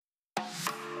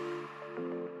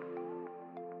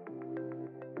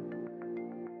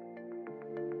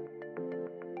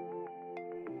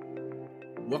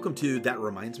Welcome to That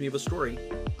Reminds Me of a Story,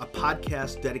 a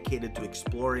podcast dedicated to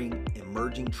exploring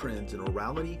emerging trends in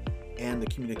orality and the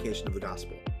communication of the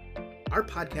gospel. Our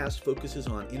podcast focuses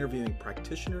on interviewing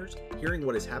practitioners, hearing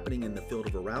what is happening in the field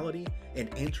of orality, and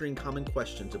answering common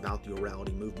questions about the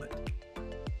orality movement.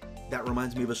 That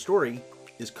Reminds Me of a Story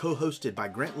is co-hosted by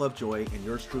Grant Lovejoy and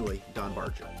yours truly, Don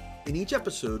Barger. In each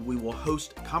episode, we will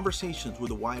host conversations with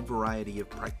a wide variety of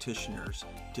practitioners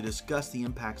to discuss the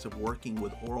impacts of working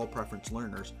with oral preference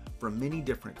learners from many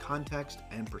different contexts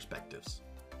and perspectives.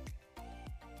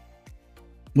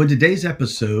 Well, today's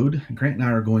episode, Grant and I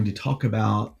are going to talk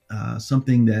about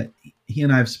something that he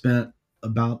and I have spent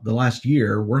about the last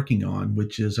year working on,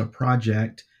 which is a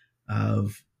project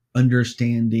of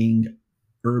understanding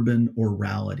urban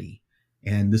orality.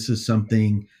 And this is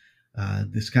something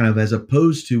this kind of as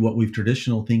opposed to what we've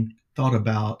traditionally thought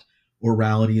about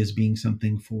orality as being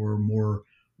something for more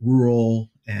rural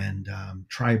and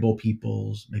tribal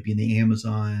peoples, maybe in the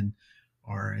Amazon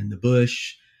or in the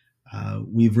bush.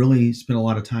 We've really spent a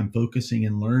lot of time focusing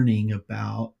and learning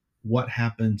about what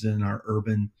happens in our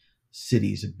urban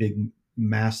cities, big,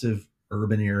 massive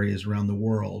urban areas around the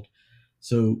world.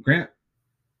 So, Grant,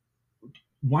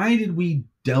 why did we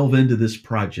delve into this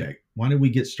project? Why did we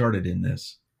get started in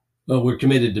this? Well, we're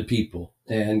committed to people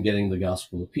and getting the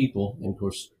gospel to people. And of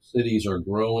course, cities are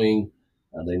growing.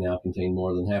 They now contain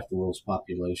more than half the world's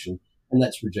population, and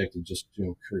that's projected just to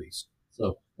increase.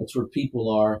 So that's where people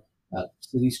are.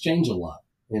 Cities change a lot.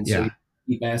 And so you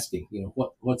keep asking,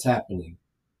 what's happening?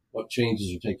 What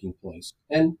changes are taking place?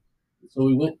 And so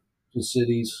we went to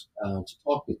cities to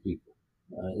talk with people,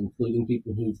 including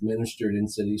people who've ministered in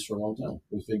cities for a long time.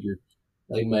 We figured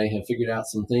they may have figured out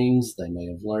some things. They may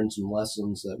have learned some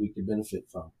lessons that we could benefit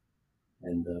from.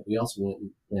 And we also went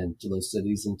into those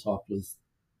cities and talked with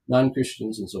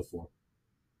non-Christians and so forth.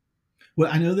 Well,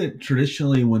 I know that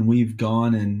traditionally when we've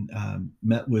gone and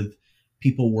met with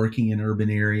people working in urban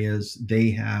areas,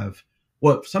 they have,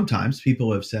 sometimes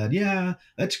people have said, yeah,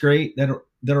 that's great. That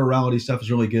orality stuff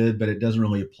is really good, but it doesn't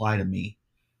really apply to me.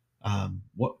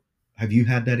 What have you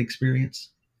had that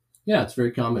experience? Yeah, it's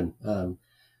very common.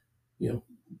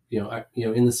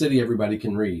 In the city, everybody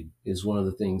can read is one of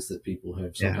the things that people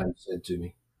have sometimes said to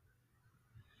me.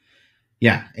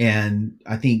 Yeah. And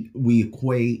I think we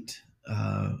equate,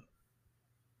 I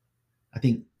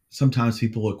think sometimes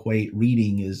people equate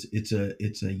reading is it's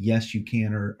a yes, you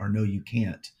can, or no, you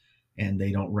can't. And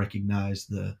they don't recognize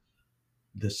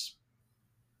this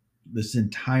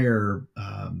entire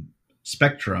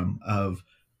spectrum of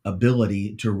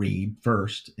ability to read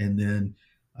first. And then,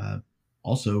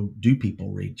 also, do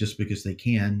people read just because they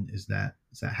can? Is that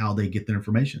how they get their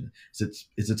information? Is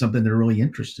it something they're really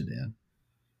interested in?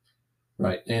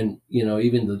 Right. And,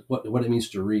 even what it means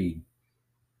to read,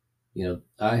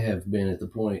 I have been at the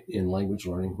point in language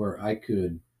learning where I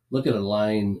could look at a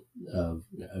line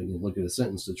look at a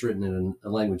sentence that's written in a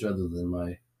language other than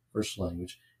my first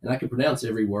language, and I could pronounce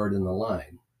every word in the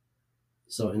line.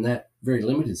 So in that very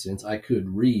limited sense, I could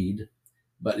read.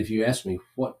 But if you ask me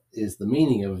what is the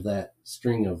meaning of that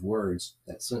string of words,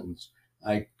 that sentence,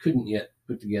 I couldn't yet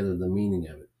put together the meaning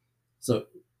of it. So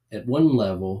at one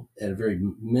level, at a very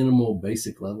minimal,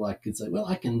 basic level, I could say, well,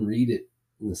 I can read it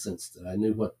in the sense that I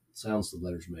knew what sounds the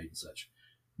letters made and such,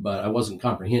 but I wasn't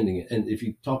comprehending it. And if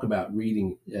you talk about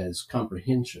reading as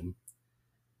comprehension,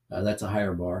 that's a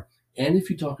higher bar. And if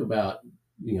you talk about,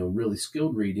 really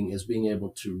skilled reading as being able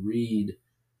to read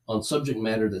on subject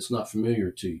matter that's not familiar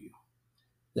to you,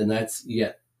 then that's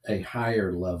yet a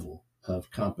higher level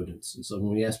of competence. And so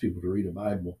when we ask people to read a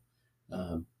Bible,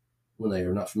 when they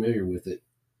are not familiar with it,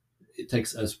 it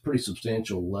takes a pretty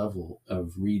substantial level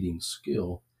of reading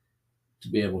skill to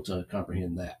be able to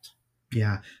comprehend that.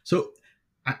 Yeah. So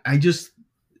I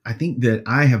think that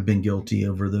I have been guilty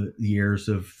over the years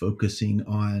of focusing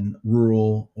on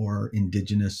rural or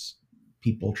indigenous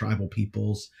people, tribal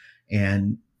peoples,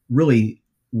 and really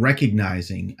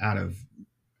recognizing out of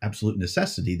absolute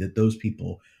necessity that those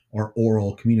people are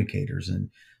oral communicators. And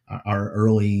our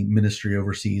early ministry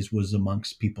overseas was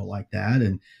amongst people like that.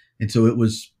 And so it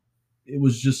was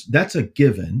just, that's a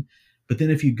given. But then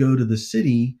if you go to the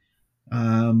city,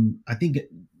 I think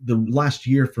the last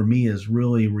year for me has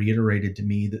really reiterated to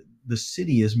me that the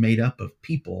city is made up of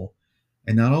people,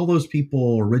 and not all those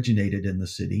people originated in the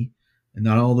city, and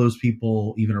not all those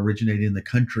people even originated in the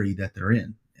country that they're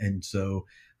in. And so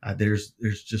there's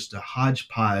just a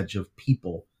hodgepodge of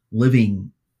people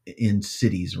living in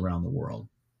cities around the world.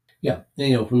 Yeah.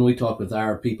 And, when we talk with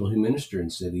our people who minister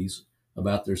in cities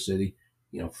about their city,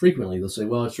 frequently they'll say,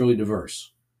 well, it's really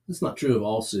diverse. It's not true of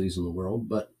all cities in the world,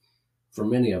 but for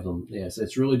many of them, yes,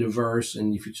 it's really diverse.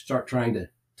 And if you start trying to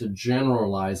to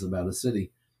generalize about a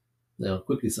city, they'll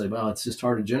quickly say, well, it's just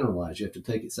hard to generalize. You have to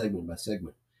take it segment by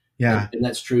segment. Yeah. And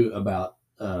that's true about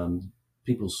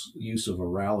people's use of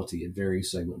orality. It varies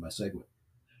segment by segment.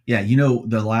 Yeah,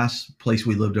 the last place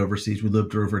we lived overseas, we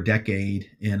lived over a decade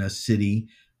in a city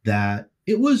that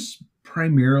it was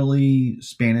primarily a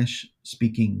Spanish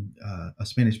speaking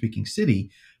city,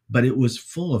 but it was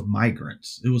full of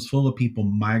migrants. It was full of people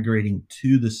migrating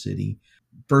to the city,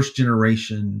 first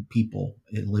generation people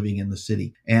living in the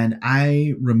city. And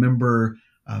I remember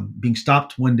being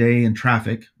stopped one day in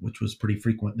traffic, which was pretty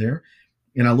frequent there.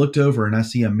 And I looked over and I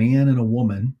see a man and a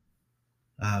woman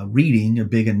reading a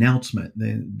big announcement.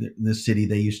 The city,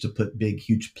 they used to put big,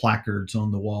 huge placards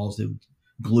on the walls. They would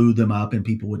glue them up, and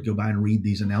people would go by and read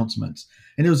these announcements.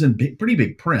 And it was in pretty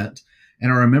big print.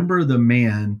 And I remember the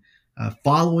man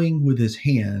following with his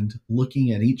hand,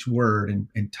 looking at each word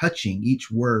and touching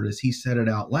each word as he said it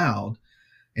out loud.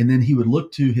 And then he would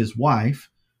look to his wife,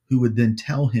 who would then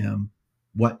tell him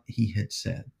what he had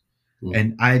said.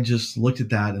 And I just looked at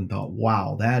that and thought,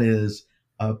 wow, that is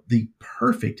the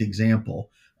perfect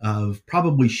example of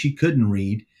probably she couldn't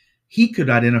read. He could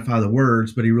identify the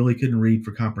words, but he really couldn't read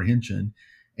for comprehension.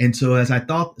 And so as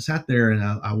sat there and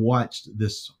I watched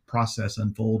this process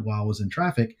unfold while I was in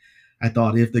traffic, I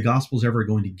thought if the gospel's ever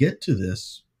going to get to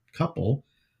this couple,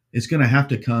 it's going to have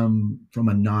to come from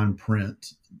a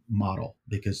non-print model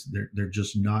because they're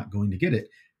just not going to get it.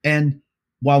 And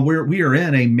while we are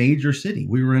in a major city,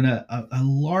 we were in a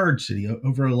large city,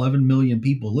 over 11 million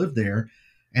people live there.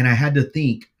 And I had to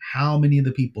think, how many of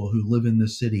the people who live in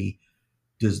this city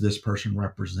does this person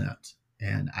represent?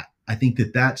 And I think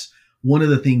that that's one of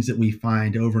the things that we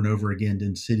find over and over again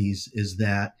in cities is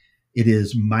that it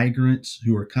is migrants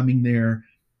who are coming there.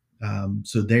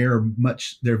 So they're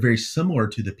very similar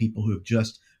to the people who have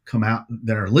just come out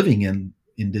that are living in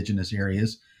indigenous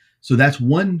areas. So that's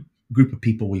one group of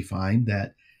people we find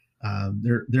that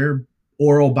they're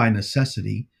oral by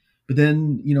necessity. But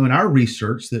then, in our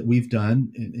research that we've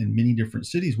done in many different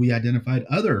cities, we identified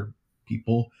other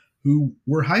people who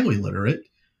were highly literate,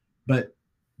 but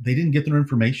they didn't get their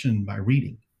information by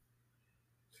reading.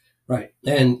 Right.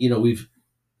 And, we've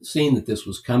seen that this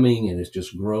was coming and it's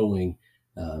just growing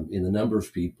in the number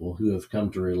of people who have come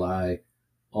to rely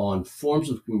on forms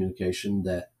of communication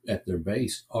that at their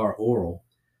base are oral,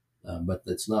 but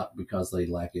that's not because they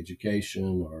lack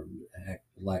education or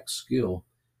lack skill.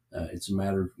 It's a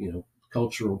matter of,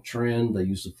 cultural trend. They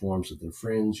use the forms that their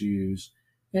friends use.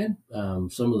 And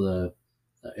some of the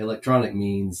electronic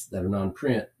means that are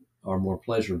non-print are more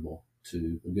pleasurable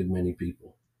to a good many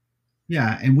people.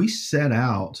 Yeah, and we set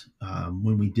out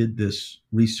when we did this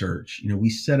research. We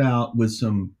set out with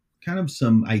some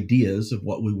ideas of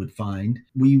what we would find.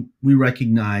 We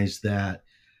recognize that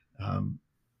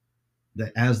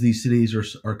that as these cities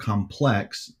are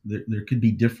complex, there could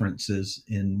be differences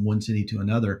in one city to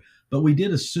another. But we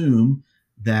did assume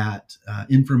that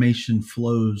information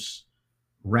flows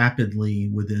rapidly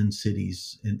within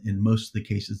cities. In most of the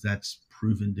cases, that's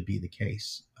proven to be the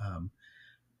case.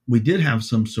 We did have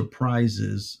some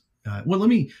surprises. Well, let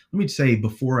me say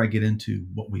before I get into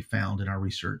what we found in our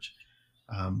research,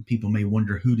 people may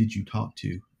wonder, who did you talk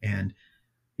to? And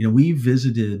we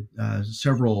visited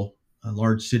several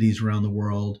large cities around the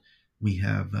world. We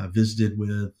have visited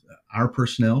with our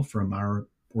personnel from our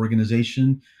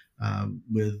organization,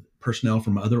 with personnel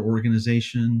from other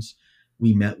organizations.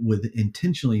 We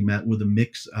intentionally met with a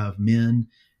mix of men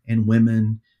and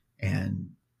women and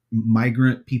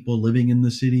migrant people living in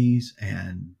the cities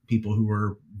and people who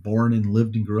were born and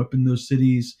lived and grew up in those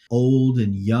cities, old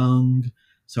and young.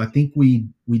 So I think we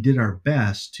did our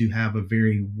best to have a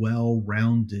very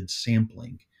well-rounded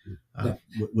sampling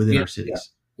within our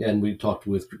cities. Yeah, and we talked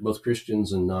with both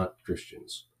Christians and not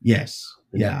Christians. Yes.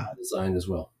 And yeah. Design as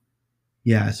well.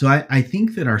 Yeah. So I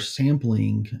think that our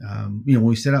sampling, when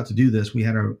we set out to do this, we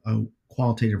had a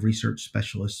qualitative research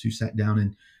specialist who sat down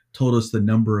and told us the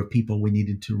number of people we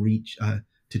needed to reach,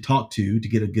 to talk to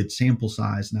get a good sample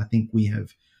size. And I think we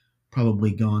have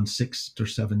probably gone 6 or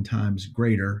 7 times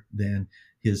greater than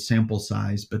his sample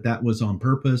size, but that was on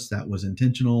purpose. That was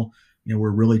intentional.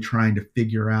 We're really trying to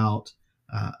figure out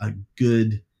a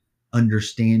good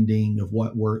understanding of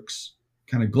what works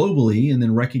kind of globally, and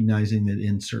then recognizing that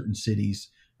in certain cities,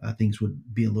 things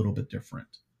would be a little bit different.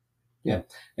 Yeah.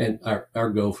 And our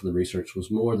goal for the research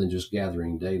was more than just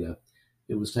gathering data.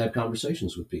 It was to have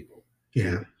conversations with people.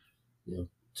 Yeah.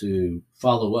 To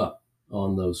follow up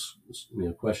on those,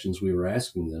 questions we were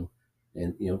asking them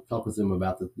and, talk with them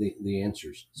about the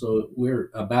answers. So we're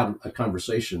about a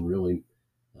conversation really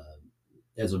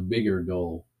as a bigger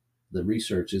goal. The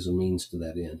research is a means to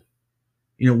that end.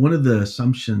 One of the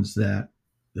assumptions that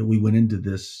we went into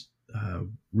this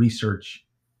research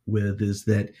with is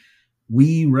that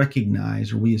we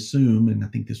recognize, or we assume, and I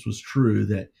think this was true,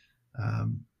 that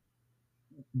um,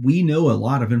 we know a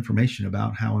lot of information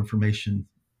about how information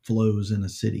flows in a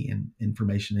city and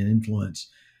information and influence.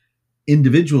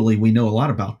 Individually, we know a lot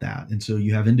about that. And so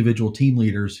you have individual team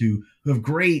leaders who have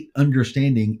great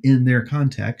understanding in their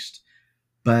context,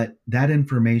 but that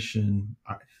information,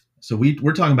 so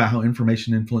we're talking about how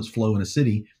information influence flow in a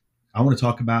city. I want to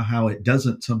talk about how it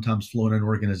doesn't sometimes flow in an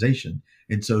organization.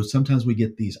 And so sometimes we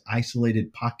get these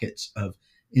isolated pockets of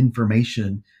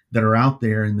information that are out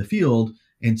there in the field.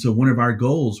 And so one of our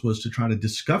goals was to try to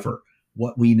discover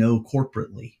what we know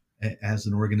corporately as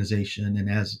an organization and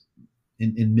as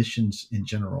in missions in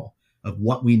general, of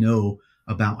what we know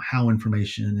about how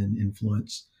information and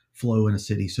influence flow in a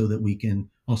city, so that we can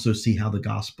also see how the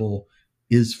gospel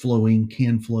is flowing,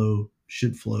 can flow,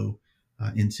 should flow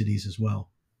in cities as well.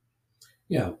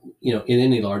 Yeah, in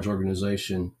any large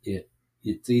organization,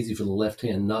 it's easy for the left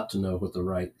hand not to know what the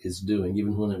right is doing,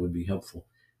 even when it would be helpful.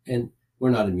 And we're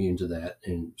not immune to that.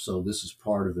 And so this is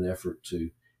part of an effort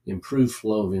to improve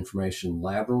flow of information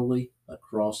laterally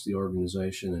across the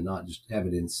organization, and not just have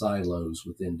it in silos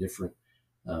within different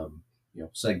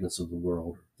segments of the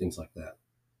world, or things like that.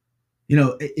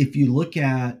 If you look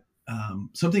at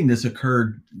something that's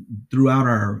occurred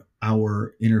throughout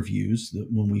our interviews, that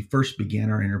when we first began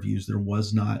our interviews, there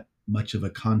was not much of a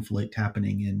conflict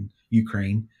happening in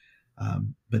Ukraine.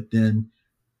 But then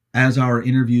as our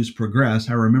interviews progressed,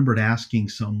 I remembered asking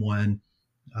someone,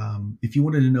 if you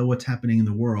wanted to know what's happening in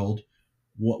the world,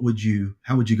 how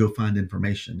would you go find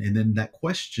information? And then that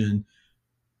question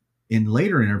in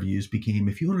later interviews became,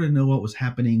 if you wanted to know what was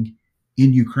happening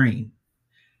in Ukraine,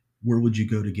 where would you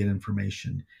go to get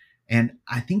information? And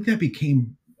I think that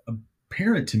became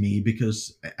apparent to me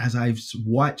because as I've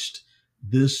watched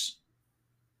this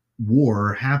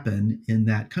war happen in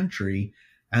that country,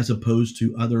 as opposed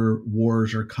to other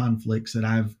wars or conflicts that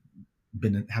I've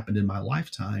been happened in my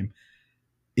lifetime,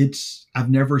 I've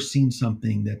never seen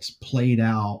something that's played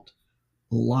out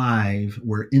live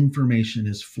where information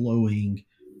is flowing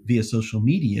via social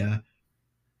media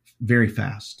very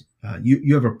fast.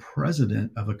 You have a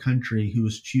president of a country who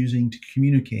is choosing to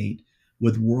communicate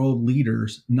with world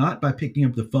leaders not by picking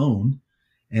up the phone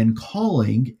and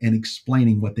calling and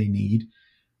explaining what they need.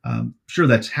 Sure,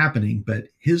 that's happening, but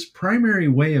his primary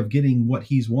way of getting what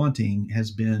he's wanting has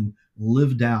been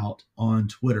lived out on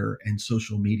Twitter and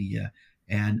social media.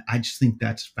 And I just think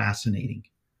that's fascinating.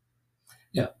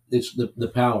 Yeah, it's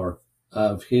the power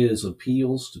of his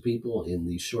appeals to people in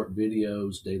these short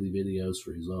videos, daily videos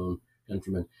for his own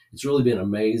countrymen. It's really been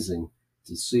amazing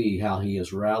to see how he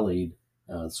has rallied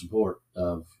support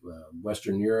of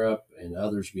Western Europe and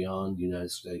others beyond the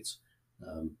United States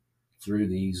through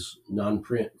these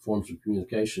non-print forms of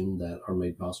communication that are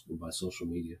made possible by social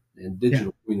media and Yeah.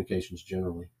 digital communications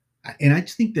generally. And I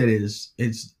just think that is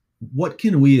what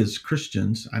can we as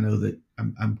Christians, I know that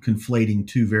I'm conflating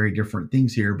two very different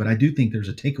things here, but I do think there's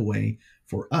a takeaway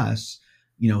for us.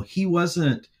 He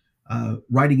wasn't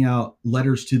writing out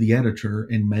letters to the editor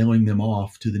and mailing them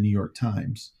off to the New York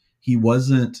Times. He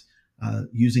wasn't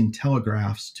using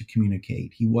telegraphs to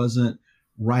communicate. He wasn't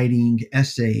writing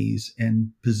essays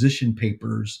and position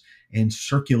papers and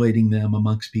circulating them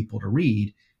amongst people to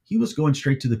read. He was going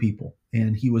straight to the people,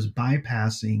 and he was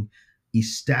bypassing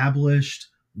established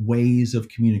ways of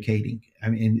communicating. I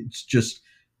mean, it's just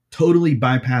totally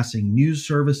bypassing news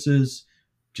services,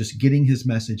 just getting his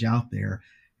message out there.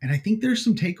 And I think there's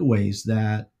some takeaways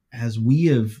that as we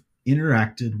have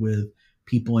interacted with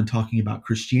people and talking about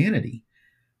Christianity,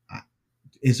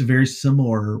 it's a very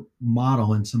similar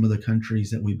model in some of the countries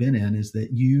that we've been in, is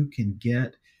that you can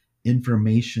get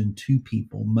information to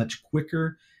people much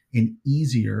quicker and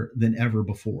easier than ever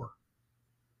before.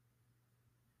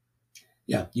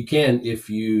 Yeah, you can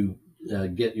if you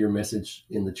get your message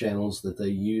in the channels that they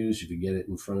use, if you get it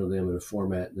in front of them in a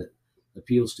format that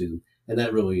appeals to them. And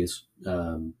that really is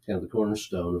kind of the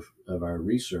cornerstone of our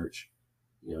research,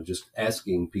 just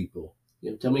asking people,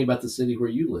 tell me about the city where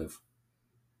you live.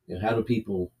 How do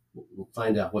people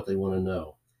find out what they want to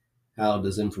know? How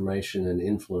does information and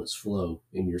influence flow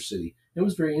in your city? It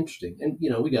was very interesting. And,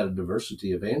 we got a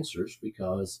diversity of answers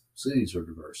because cities are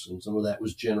diverse. And some of that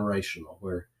was generational,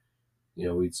 where,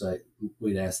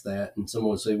 we'd ask that, and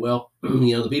someone would say, well,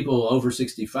 the people over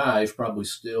 65 probably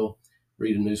still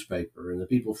read a newspaper, and the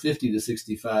people 50 to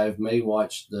 65 may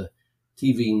watch the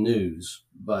TV news,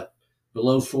 but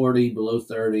below 40, below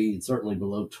 30, and certainly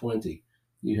below 20,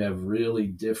 you have really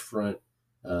different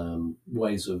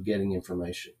ways of getting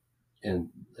information. And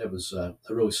that was a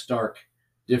really stark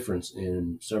difference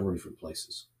in several different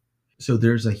places. So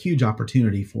there's a huge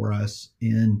opportunity for us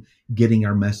in getting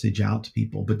our message out to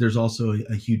people, but there's also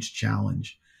a huge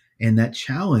challenge. And that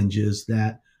challenge is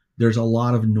that there's a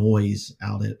lot of noise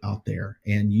out there.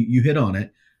 And you hit on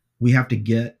it. We have to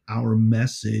get our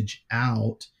message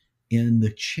out in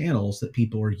the channels that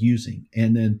people are using.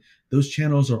 And then those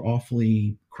channels are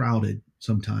awfully crowded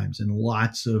sometimes, and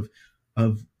lots of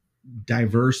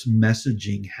diverse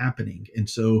messaging happening. And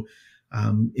so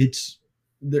it's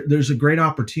there's a great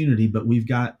opportunity, but we've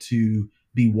got to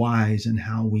be wise in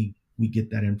how we get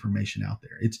that information out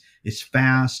there. It's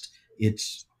fast,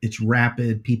 it's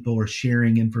rapid. People are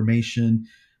sharing information,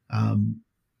 um,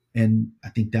 and I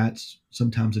think that's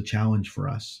sometimes a challenge for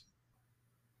us.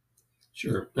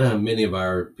 Sure. Many of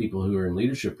our people who are in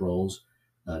leadership roles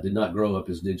did not grow up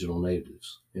as digital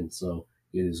natives. And so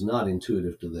it is not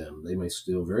intuitive to them. They may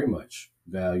still very much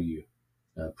value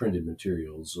printed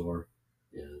materials or,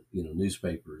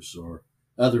 newspapers or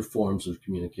other forms of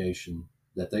communication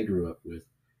that they grew up with.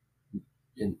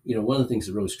 And, one of the things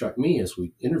that really struck me as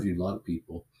we interviewed a lot of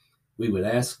people, we would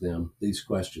ask them these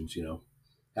questions,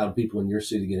 how do people in your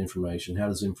city get information? How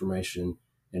does information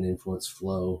and influence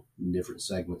flow in different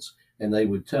segments? And they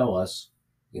would tell us,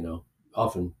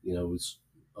 often, it was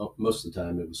most of the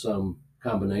time it was some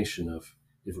combination of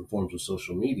different forms of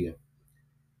social media.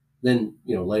 Then,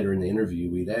 later in the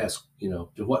interview, we'd ask,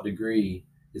 to what degree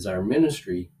is our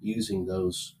ministry using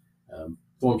those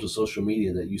forms of social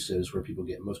media that you said is where people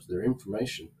get most of their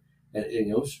information? And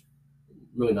it's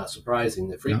really not surprising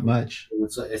that Not frequently much.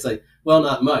 it's like, well,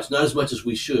 not much, not as much as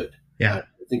we should. Yeah.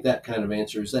 I think that kind of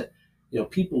answer is that,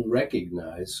 people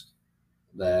recognize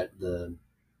that the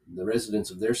residents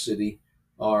of their city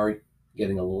are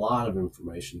getting a lot of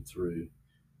information through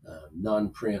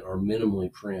non-print or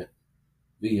minimally print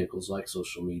vehicles like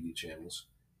social media channels.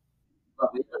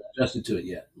 But we haven't adjusted to it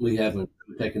yet. We haven't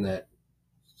taken that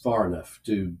far enough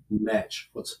to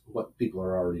match what people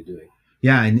are already doing.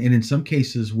 Yeah, and in some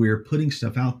cases we're putting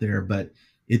stuff out there, but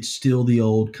it's still the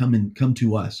old come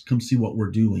to us, come see what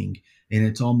we're doing. And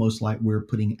it's almost like we're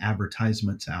putting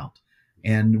advertisements out.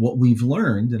 And what we've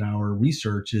learned in our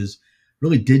research is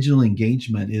really digital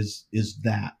engagement is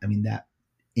that. I mean, that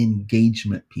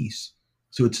engagement piece.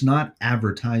 So it's not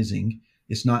advertising.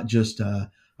 It's not just a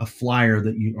flyer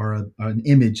that you or an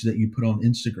image that you put on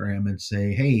Instagram and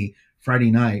say, hey,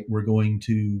 Friday night we're going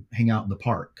to hang out in the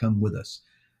park. Come with us.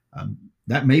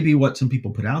 That may be what some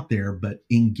people put out there, but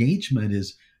engagement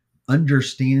is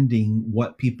understanding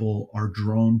what people are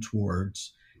drawn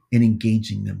towards and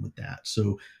engaging them with that.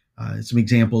 So, some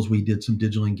examples: we did some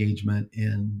digital engagement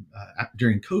in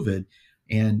during COVID,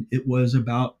 and it was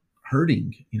about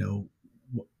hurting.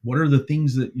 What are the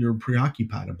things that you're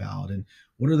preoccupied about, and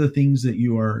what are the things that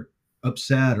you are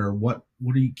upset, or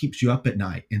keeps you up at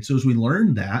night? And so, as we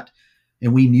learned that,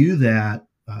 and we knew that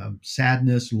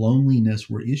sadness, loneliness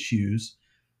were issues,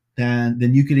 then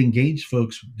you could engage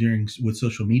folks with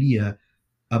social media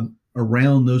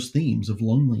around those themes of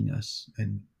loneliness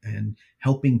and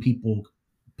helping people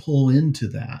pull into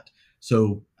that.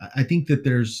 So I think that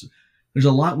there's a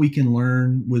lot we can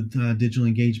learn with digital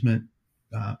engagement.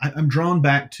 I'm drawn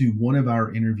back to one of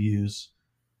our interviews,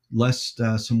 lest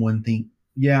someone think,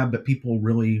 yeah, but people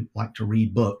really like to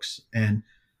read books. And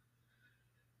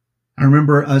I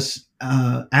remember us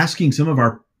asking some of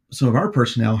our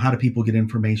personnel, how do people get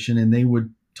information, and they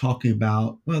would talk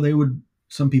about, well,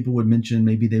 some people would mention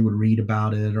maybe they would read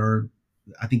about it, or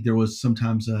I think there was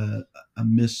sometimes a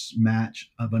mismatch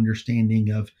of understanding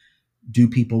of, do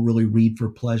people really read for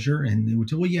pleasure? And they would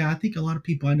say, well, yeah, I think a lot of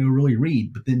people I know really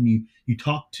read. But then you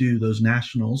talk to those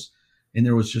nationals, and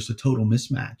there was just a total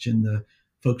mismatch. And the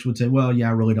folks would say, well, yeah,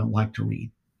 I really don't like to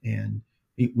read. And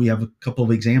we have a couple of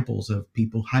examples of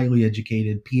people, highly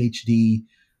educated, PhD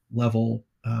level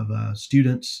of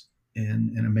students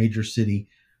in a major city,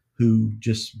 who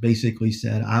just basically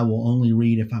said, I will only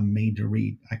read if I'm made to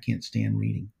read. I can't stand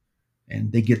reading.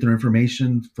 And they get their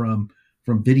information from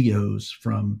videos,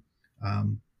 from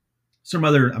some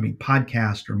other, I mean,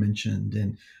 podcasts are mentioned,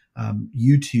 and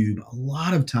YouTube. A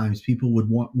lot of times people would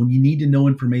want, when you need to know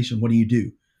information, what do you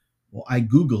do? Well, I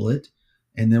Google it.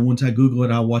 And then once I Google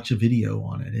it, I'll watch a video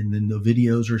on it. And then the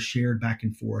videos are shared back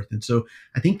and forth. And so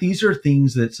I think these are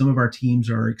things that some of our teams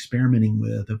are experimenting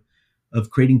with, of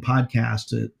creating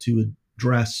podcasts to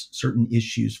address certain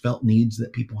issues, felt needs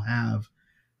that people have,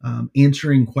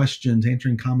 answering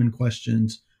common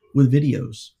questions with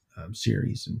videos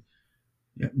series. And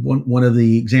one of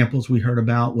the examples we heard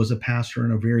about was a pastor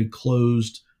in a very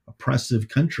closed, oppressive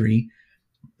country,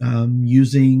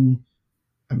 using,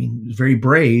 I mean, very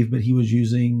brave, but he was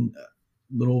using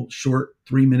little short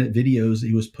 3-minute videos that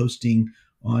he was posting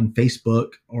on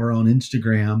Facebook or on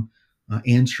Instagram,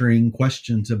 answering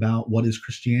questions about what is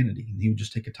Christianity. And he would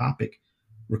just take a topic,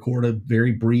 record a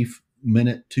very brief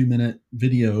minute, 2-minute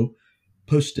video,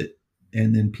 post it,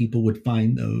 and then people would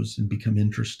find those and become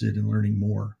interested in learning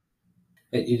more.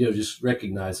 And, just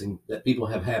recognizing that people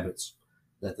have habits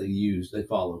that they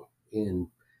follow in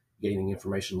gaining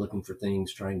information, looking for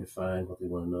things, trying to find what they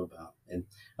want to know about. And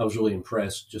I was really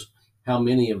impressed just how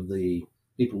many of the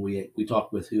people we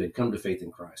talked with who had come to faith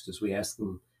in Christ, as we asked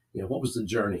them, what was the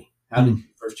journey? How did you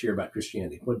first hear about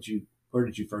Christianity? Where did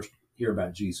you first hear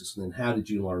about Jesus? And then how did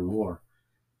you learn more?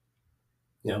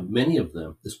 Many of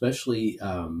them, especially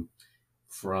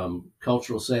from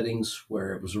cultural settings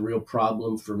where it was a real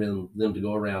problem for them to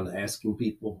go around asking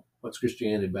people, what's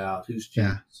Christianity about? Who's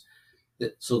Jesus? Yeah.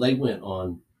 So they went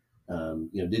on,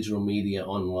 digital media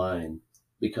online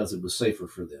because it was safer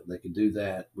for them. They could do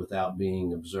that without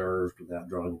being observed, without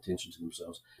drawing attention to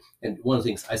themselves. And one of the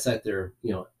things I sat there,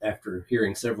 after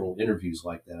hearing several interviews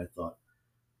like that, I thought,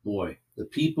 boy, the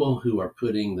people who are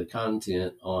putting the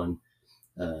content on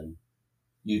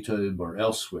YouTube or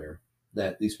elsewhere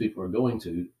that these people are going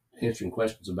to, answering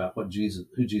questions about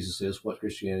who Jesus is, what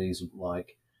Christianity is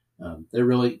like, they're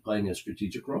really playing a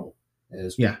strategic role.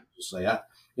 As people say,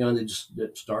 they just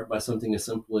start by something as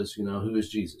simple as, who is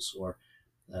Jesus, or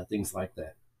things like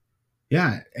that.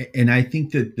 Yeah. And I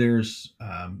think that there's,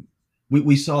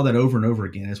 we saw that over and over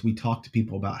again as we talk to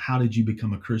people about how did you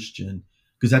become a Christian?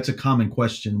 Because that's a common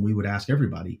question we would ask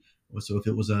everybody. So if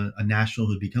it was a national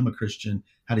who'd become a Christian,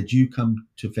 how did you come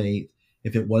to faith?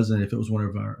 If it was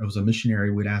a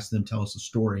missionary, we'd ask them, tell us a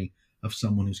story of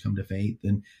someone who's come to faith.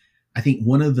 And I think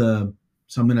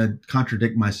so I'm going to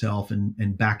contradict myself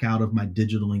and back out of my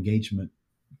digital engagement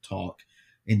talk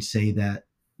and say that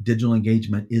digital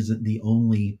engagement isn't the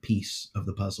only piece of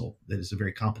the puzzle. That is a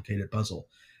very complicated puzzle.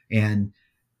 And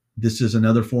this is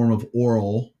another form of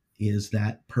oral, is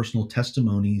that personal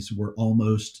testimonies were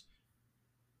almost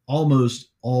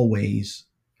always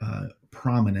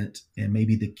prominent and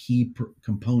maybe the key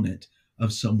component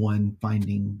of someone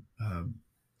finding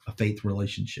a faith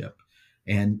relationship.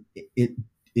 And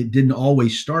it didn't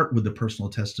always start with the personal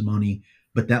testimony,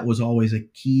 but that was always a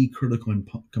key critical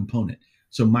component.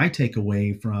 So my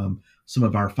takeaway from some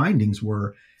of our findings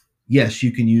were, yes,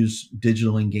 you can use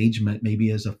digital engagement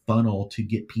maybe as a funnel to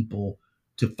get people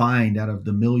to find, out of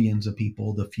the millions of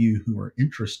people, the few who are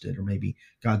interested, or maybe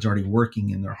God's already working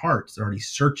in their hearts. They're already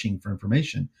searching for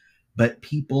information. But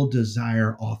people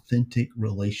desire authentic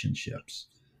relationships.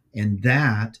 And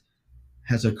that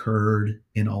has occurred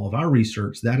in all of our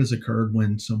research. That has occurred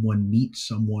when someone meets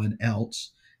someone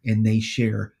else and they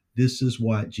share, this is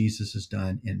what Jesus has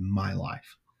done in my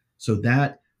life. So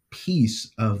that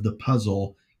piece of the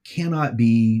puzzle cannot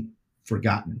be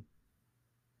forgotten.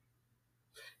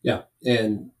 Yeah.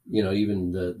 And,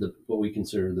 even the what we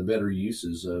consider the better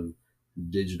uses of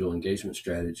digital engagement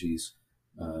strategies,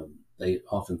 they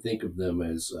often think of them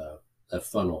as a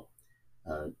funnel,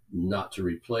 not to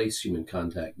replace human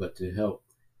contact, but to help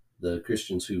the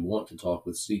Christians who want to talk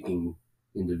with seeking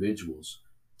individuals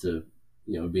to,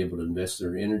 be able to invest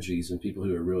their energies in people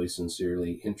who are really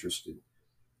sincerely interested.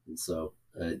 And so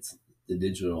it's the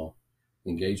digital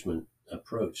engagement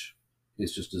approach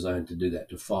is just designed to do that,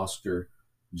 to foster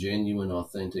genuine,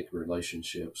 authentic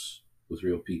relationships with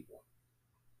real people.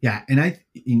 Yeah, and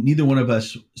neither one of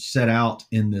us set out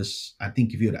in this. I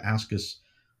think if you had asked us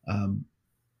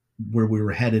where we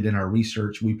were headed in our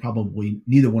research,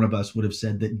 neither one of us would have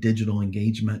said that digital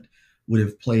engagement would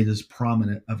have played as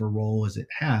prominent of a role as it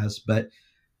has. But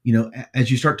as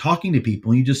you start talking to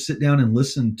people, and you just sit down and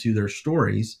listen to their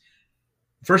stories.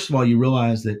 First of all, you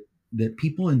realize that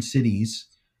people in cities,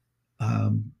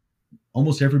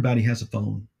 almost everybody has a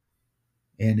phone.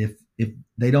 And if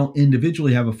they don't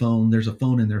individually have a phone, there's a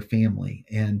phone in their family.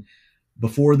 And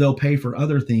before they'll pay for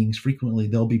other things, frequently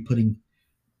they'll be putting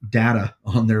data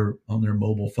on their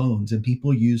mobile phones, and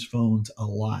people use phones a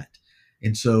lot.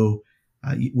 And so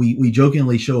we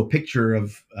jokingly show a picture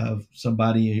of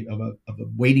somebody of a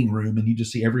waiting room, and you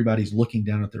just see everybody's looking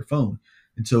down at their phone.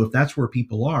 And so if that's where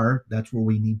people are, that's where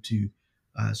we need to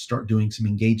start doing some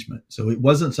engagement. So it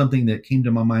wasn't something that came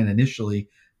to my mind initially,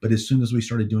 but as soon as we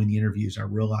started doing the interviews, I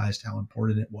realized how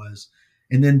important it was.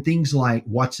 And then things like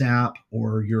WhatsApp,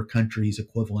 or your country's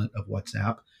equivalent of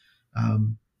WhatsApp,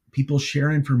 people share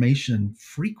information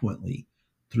frequently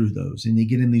through those, and they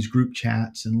get in these group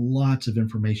chats and lots of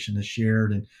information is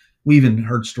shared. And we even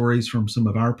heard stories from some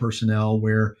of our personnel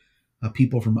where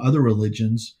people from other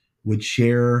religions would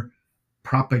share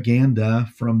propaganda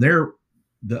from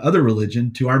the other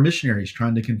religion to our missionaries,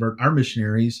 trying to convert our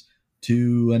missionaries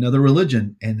to another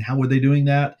religion. And how were they doing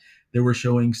that? They were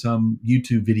showing some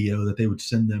YouTube video that they would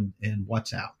send them in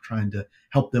WhatsApp, trying to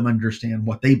help them understand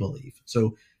what they believe.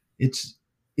 So it's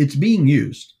it's being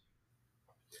used.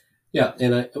 Yeah,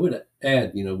 and I would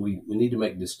add, we need to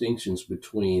make distinctions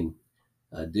between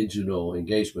digital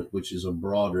engagement, which is a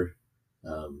broader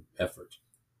effort.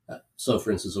 So,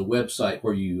 for instance, a website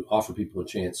where you offer people a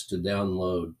chance to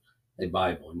download a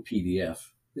Bible in PDF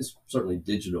is certainly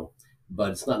digital,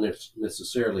 but it's not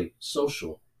necessarily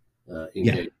social Yeah,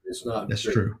 engagement. It's not that's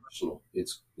very true. personal.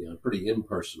 It's pretty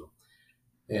impersonal.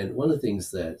 And one of the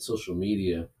things that social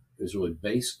media is really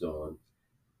based on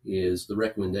is the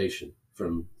recommendation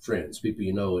from friends, people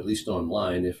you know, at least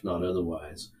online, if not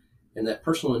otherwise, and that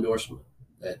personal endorsement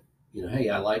that, hey,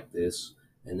 I like this.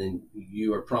 And then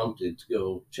you are prompted to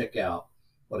go check out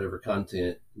whatever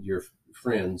content your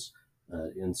friends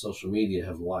in social media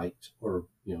have liked or,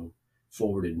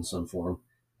 forwarded in some form.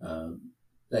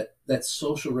 That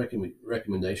social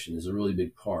recommendation is a really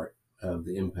big part of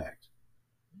the impact.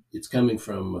 It's coming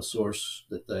from a source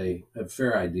that they have a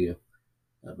fair idea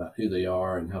about who they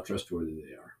are and how trustworthy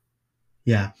they are.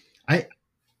 Yeah, I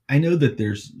I know that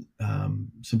there's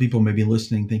some people maybe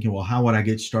listening thinking, well, how would I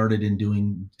get started in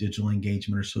doing digital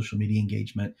engagement or social media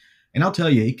engagement? And I'll tell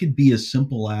you, it could be as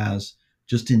simple as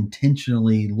just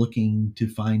intentionally looking to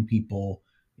find people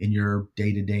in your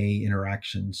day to day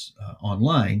interactions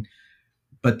online.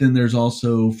 But then there's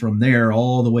also from there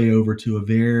all the way over to a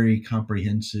very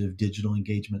comprehensive digital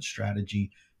engagement strategy.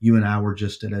 You and I were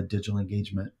just at a digital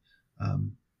engagement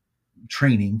um,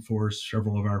 training for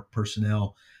several of our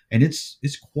personnel, and uh,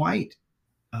 it's quite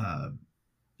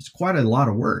a lot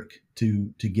of work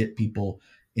to get people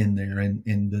in there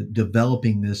and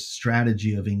developing this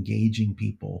strategy of engaging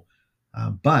people.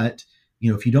 But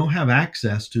if you don't have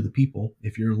access to the people,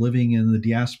 if you're living in the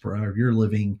diaspora or if you're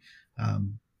living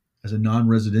um, as a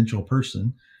non-residential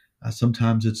person,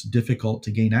 sometimes it's difficult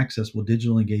to gain access. Well,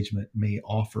 digital engagement may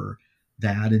offer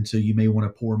that, and so you may want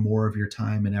to pour more of your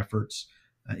time and efforts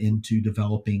into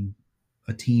developing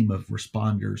a team of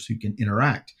responders who can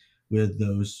interact with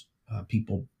those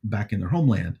people back in their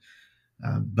homeland.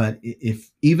 But if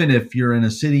even if you're in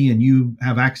a city and you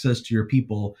have access to your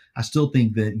people, I still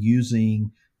think that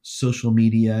using social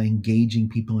media, engaging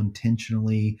people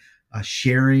intentionally,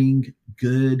 sharing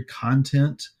good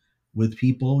content with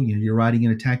people. You're riding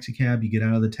in a taxi cab, you get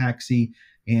out of the taxi,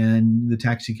 and the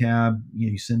taxi cab,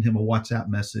 you send him a WhatsApp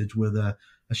message with a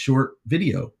short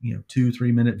video, 2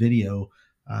 3 minute video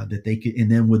that they could, and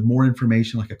then with more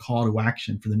information, like a call to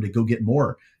action for them to go get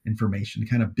more information,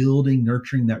 kind of building,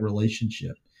 nurturing that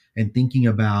relationship and thinking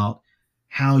about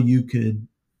how you could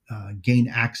gain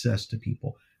access to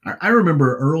people. I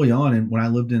remember early on, and when I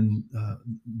lived in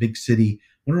big city,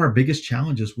 one of our biggest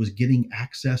challenges was getting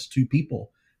access to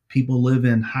people. People live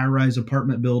in high-rise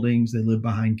apartment buildings. They live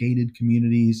behind gated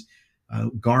communities,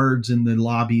 guards in the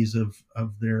lobbies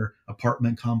of their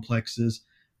apartment complexes.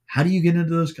 How do you get into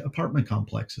those apartment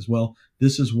complexes? Well,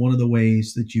 this is one of the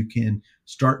ways that you can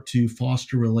start to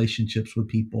foster relationships with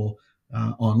people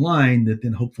online that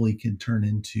then hopefully can turn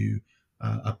into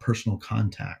a personal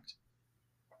contact.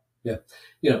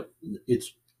 Yeah.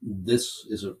 It's this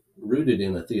is rooted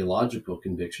in a theological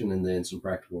conviction and then some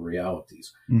practical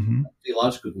realities. Mm-hmm.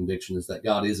 Theological conviction is that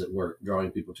God is at work drawing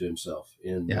people to himself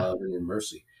in Yeah. love and in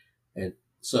mercy. And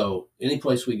so any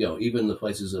place we go, even the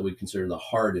places that we consider the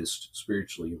hardest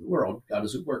spiritually in the world, God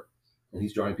is at work and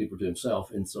he's drawing people to himself.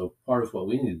 And so part of what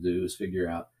we need to do is figure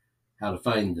out how to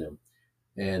find them.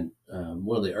 And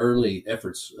one of the early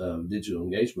efforts of digital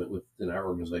engagement within our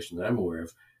organization that I'm aware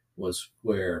of was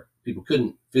where people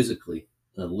couldn't physically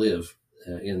live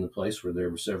in the place where there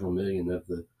were several million of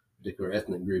the particular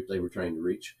ethnic group they were trying to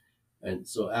reach. And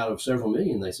so out of several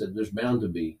million, they said there's bound to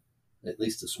be at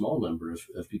least a small number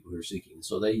of people who are seeking.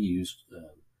 So they used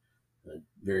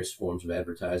various forms of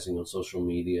advertising on social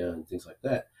media and things like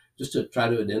that just to try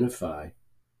to identify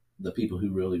the people who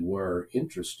really were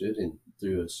interested, and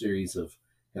through a series of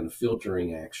kind of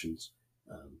filtering actions,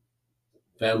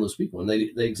 found those people. And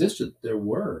they existed. There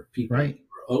were people Right.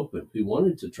 who were open, who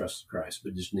wanted to trust Christ,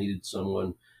 but just needed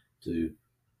someone to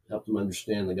help them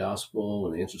understand the gospel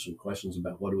and answer some questions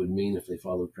about what it would mean if they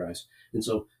followed Christ. And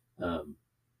so,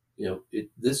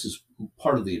 this is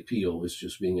part of the appeal, is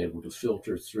just being able to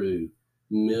filter through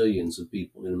millions of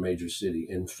people in a major city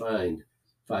and find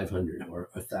 500 or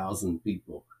 1,000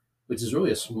 people, which is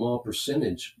really a small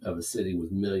percentage of a city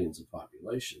with millions of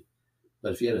population.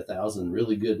 But if you had 1,000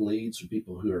 really good leads for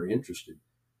people who are interested,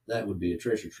 that would be a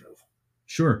treasure trove.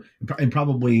 Sure. And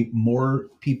probably more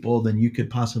people than you could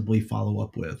possibly follow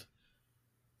up with.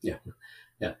 Yeah,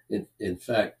 yeah. In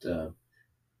fact,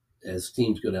 as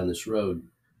teams go down this road,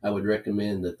 I would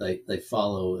recommend that they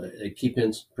follow a key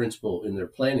principle in their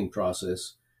planning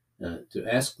process, to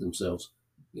ask themselves,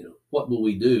 what will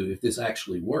we do if this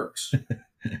actually works?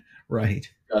 Right.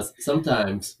 Because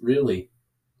sometimes, really,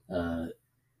 uh,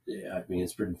 yeah, I mean,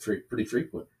 it's pretty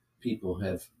frequent. People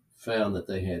have found that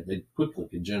they quickly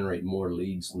could generate more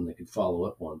leads than they could follow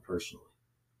up on personally.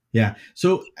 Yeah.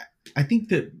 So I think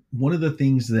that one of the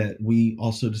things that we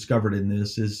also discovered in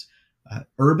this is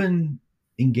urban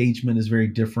engagement is very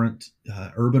different.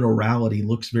 Urban orality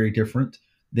looks very different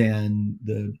than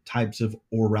the types of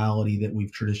orality that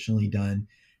we've traditionally done.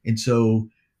 And so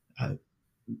uh,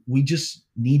 we just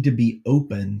need to be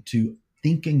open to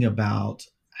thinking about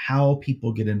how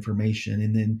people get information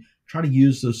and then try to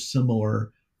use those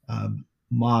similar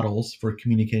models for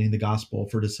communicating the gospel,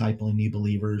 for discipling new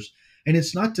believers. And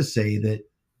it's not to say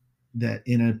that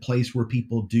in a place where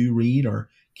people do read or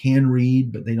can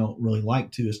read but they don't really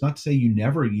like to, it's not to say you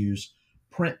never use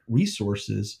print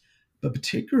resources, but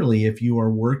particularly if you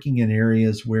are working in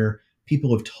areas where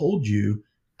people have told you,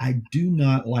 I do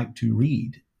not like to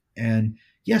read, and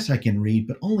yes, I can read,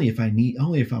 but only if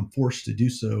I'm forced to do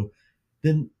so,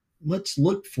 then let's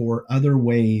look for other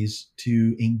ways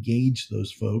to engage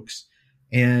those folks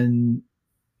and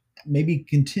maybe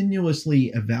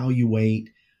continuously evaluate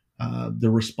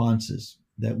the responses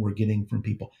that we're getting from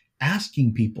people,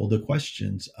 asking people the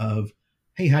questions of,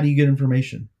 hey, how do you get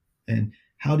information? And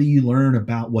how do you learn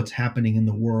about what's happening in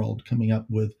the world? Coming up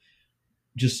with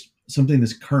just something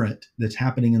that's current, that's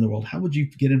happening in the world. How would you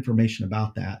get information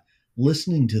about that?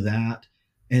 Listening to that,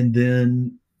 and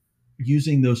then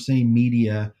using those same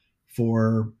media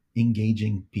for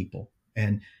engaging people.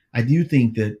 And I do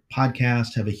think that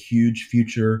podcasts have a huge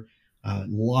future,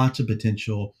 lots of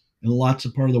potential, and lots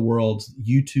of part of the world's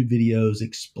YouTube videos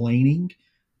explaining.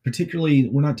 Particularly,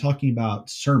 we're not talking about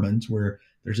sermons where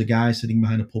there's a guy sitting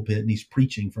behind a pulpit and he's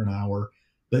preaching for an hour,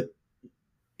 but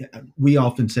we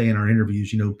often say in our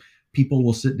interviews, people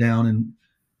will sit down and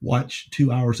watch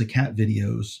 2 hours of cat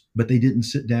videos, but they didn't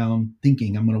sit down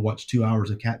thinking, I'm going to watch 2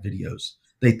 hours of cat videos.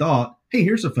 They thought, hey,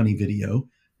 here's a funny video.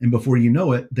 And before you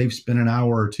know it, they've spent an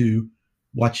hour or two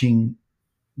watching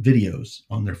videos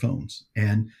on their phones.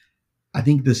 And I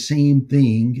think the same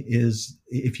thing is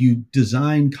if you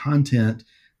design content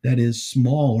that is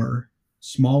smaller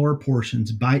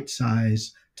portions, bite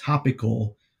size,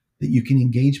 topical, that you can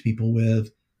engage people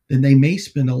with, then they may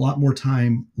spend a lot more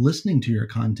time listening to your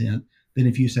content than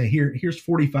if you say, here's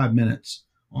 45 minutes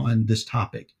on this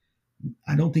topic.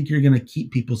 I don't think you're going to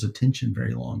keep people's attention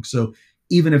very long. So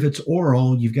even if it's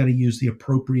oral, you've got to use the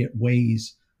appropriate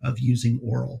ways of using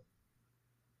oral.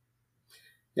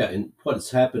 Yeah, and what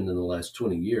has happened in the last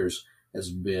 20 years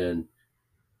has been,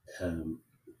 um,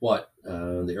 what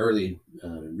the early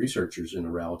researchers in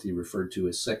orality referred to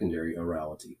as secondary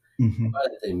orality. Mm-hmm. By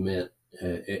that they meant,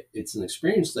 it's an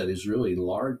experience that is really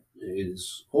large. It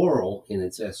is oral in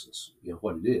its essence,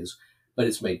 what it is, but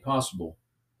it's made possible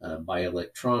by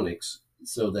electronics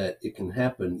so that it can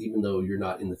happen even though you're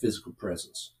not in the physical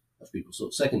presence of people. So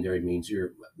secondary means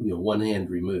you're, one hand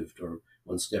removed or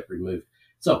one step removed.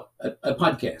 So a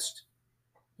podcast,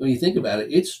 when you think about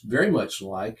it, it's very much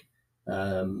like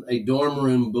a dorm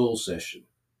room bull session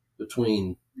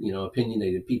between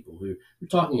opinionated people who are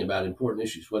talking about important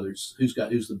issues, whether it's who's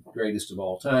the greatest of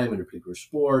all time in a particular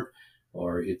sport,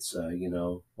 or it's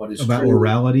what is About true,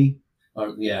 orality.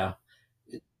 or yeah,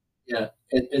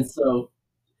 and so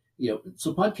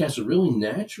so podcasts are really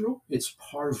natural. It's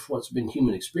part of what's been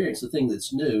human experience. The thing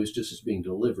that's new is just it's being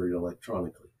delivered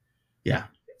electronically. Yeah.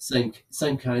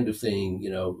 Same kind of thing.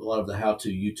 A lot of the how-to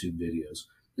YouTube videos,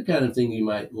 the kind of thing you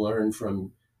might learn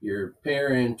from your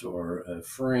parent or a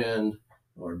friend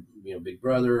or big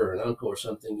brother or an uncle or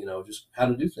something. Just how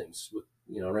to do things with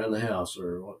around the house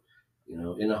or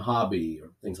in a hobby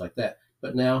or things like that.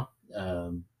 But now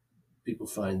people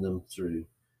find them through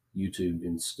YouTube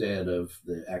instead of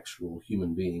the actual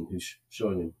human being who's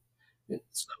showing them.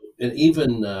 And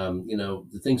even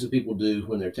the things that people do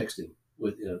when they're texting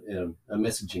with a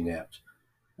messaging app,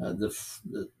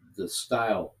 the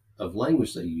style of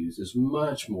language they use is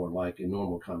much more like a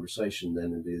normal conversation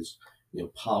than it is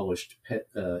polished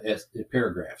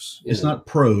paragraphs. It's not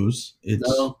prose. It's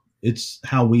No, it's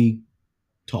how we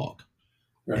talk,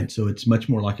 and right. so it's much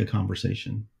more like a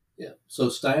conversation. Yeah. So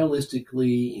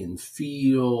stylistically, in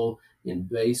feel, in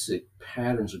basic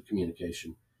patterns of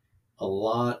communication, a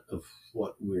lot of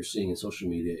what we're seeing in social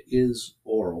media is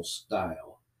oral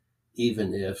style,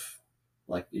 even if,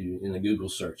 like in a Google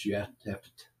search, you have to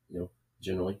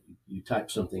generally you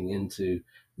type something into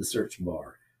the search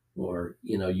bar, or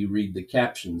you read the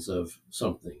captions of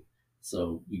something.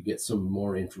 So you get some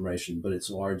more information, but it's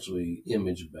largely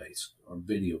image based or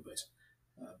video based.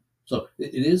 So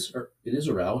it is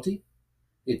orality.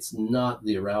 It's not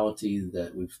the orality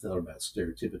that we've thought about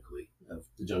stereotypically of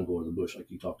the jungle or the bush, like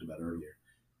you talked about earlier.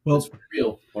 But it's Well,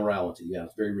 real orality. Yeah,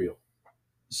 it's very real.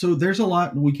 so there's a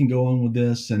lot we can go on with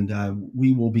this, and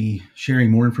we will be sharing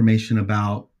more information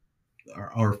about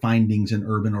our findings in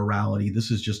urban orality.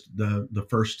 This is just the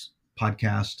first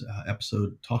podcast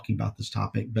episode talking about this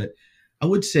topic, but I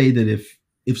would say that if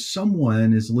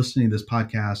someone is listening to this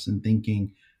podcast and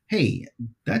thinking, "Hey,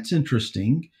 that's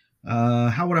interesting.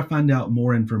 How would I find out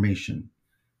more information?"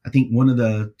 I think one of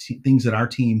the things that our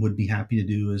team would be happy to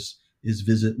do is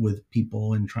visit with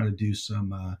people and try to do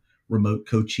some remote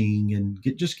coaching and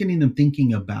getting them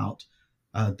thinking about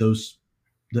those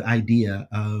the idea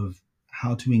of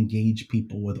how to engage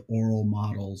people with oral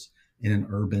models in an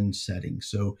urban setting.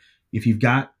 So if you've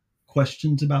got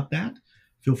questions about that,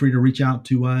 feel free to reach out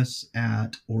to us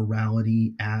at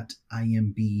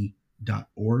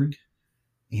orality@imb.org,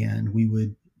 and we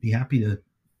would be happy to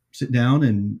sit down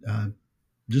and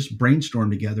just brainstorm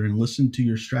together and listen to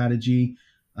your strategy.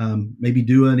 Maybe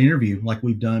do an interview like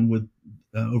we've done with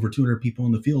over 200 people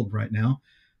in the field right now.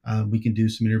 We can do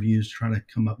some interviews, try to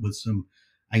come up with some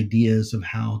ideas of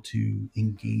how to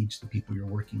engage the people you're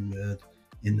working with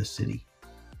in the city.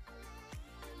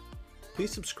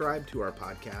 Please subscribe to our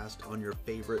podcast on your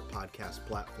favorite podcast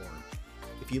platform.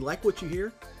 If you like what you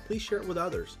hear, please share it with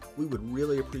others. We would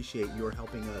really appreciate your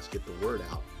helping us get the word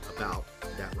out about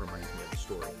That Reminds Me of a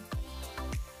Story.